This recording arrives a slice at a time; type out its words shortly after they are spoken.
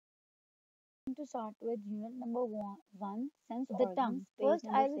to start with unit number one, sense The organs, tongue. page First,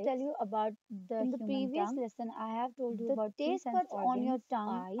 number I will tell 6. you about the In the human previous tongue. lesson, I have told you The about three taste sense buds on your organs: tongue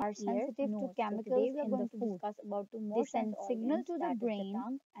eye, are ear, sensitive to nose. So chemicals today we are in going the to food. discuss about two They more sense send signal organs, to the that is the brain.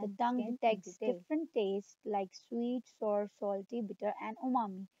 tongue The and tongue skin and detects detail. different tastes like sweet, sour, salty, bitter, and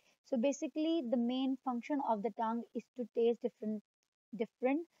umami. So basically, the main function of the tongue is to taste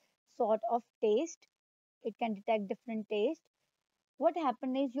different sort of taste. It can detect different taste. What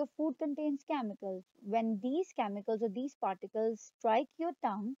happens is your food contains chemicals. When these chemicals or these particles strike your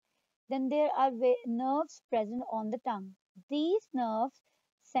tongue, then there are nerves present on the tongue. These nerves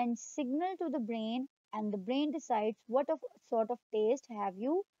send signal to the brain, and the brain decides what sort of taste have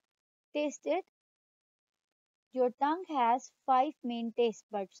you tasted. Your tongue has five main taste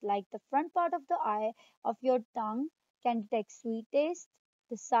buds, like the front part of the eye of your tongue can detect sweet taste,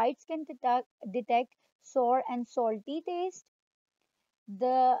 the sides can detect sour and salty taste,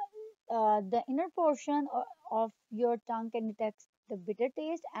 the inner portion of your tongue can detect the bitter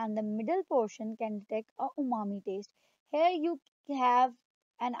taste, and the middle portion can detect a umami taste. Here you have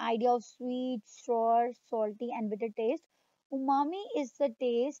an idea of sweet, sour, salty, and bitter taste. Umami is the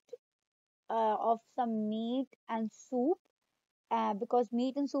taste of some meat and soup, because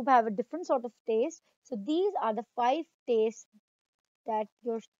meat and soup have a different sort of taste. So these are the five tastes that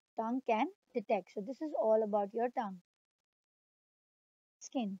your tongue can detect. So this is all about your tongue.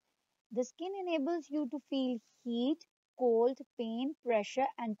 Skin. The skin enables you to feel heat, cold, pain, pressure,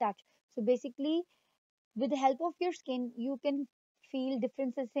 and touch. So basically, with the help of your skin, you can feel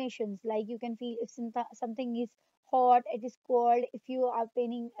different sensations. Like you can feel if something is hot, it is cold. If you are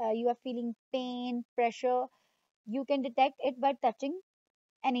feeling pain, pressure. You can detect it by touching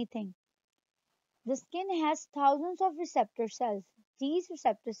anything. The skin has thousands of receptor cells. These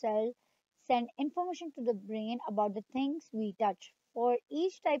receptor cells send information to the brain about the things we touch. For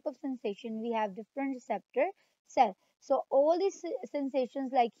each type of sensation, we have different receptor cells. So all these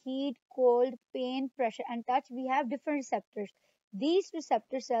sensations like heat, cold, pain, pressure, and touch, we have different receptors. These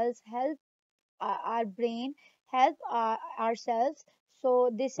receptor cells help our brain, help ourselves. So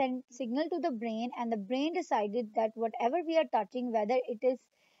they send signal to the brain, and the brain decided that whatever we are touching, whether it is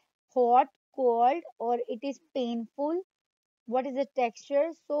hot, cold, or it is painful, what is the texture.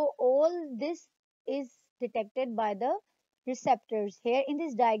 So all this is detected by the receptors. Here in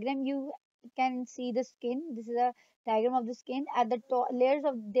this diagram you can see the skin. This is a diagram of the skin. At the top, layers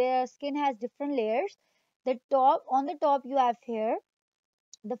of the skin has different layers. The top, on the top you have here,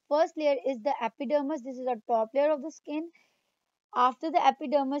 the first layer is the epidermis. This is the top layer of the skin. After the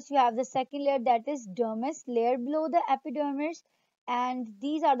epidermis, you have the second layer, that is dermis, layer below the epidermis, and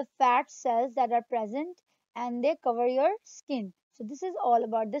these are the fat cells that are present and they cover your skin. So this is all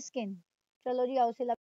about the skin. चलो जी आओ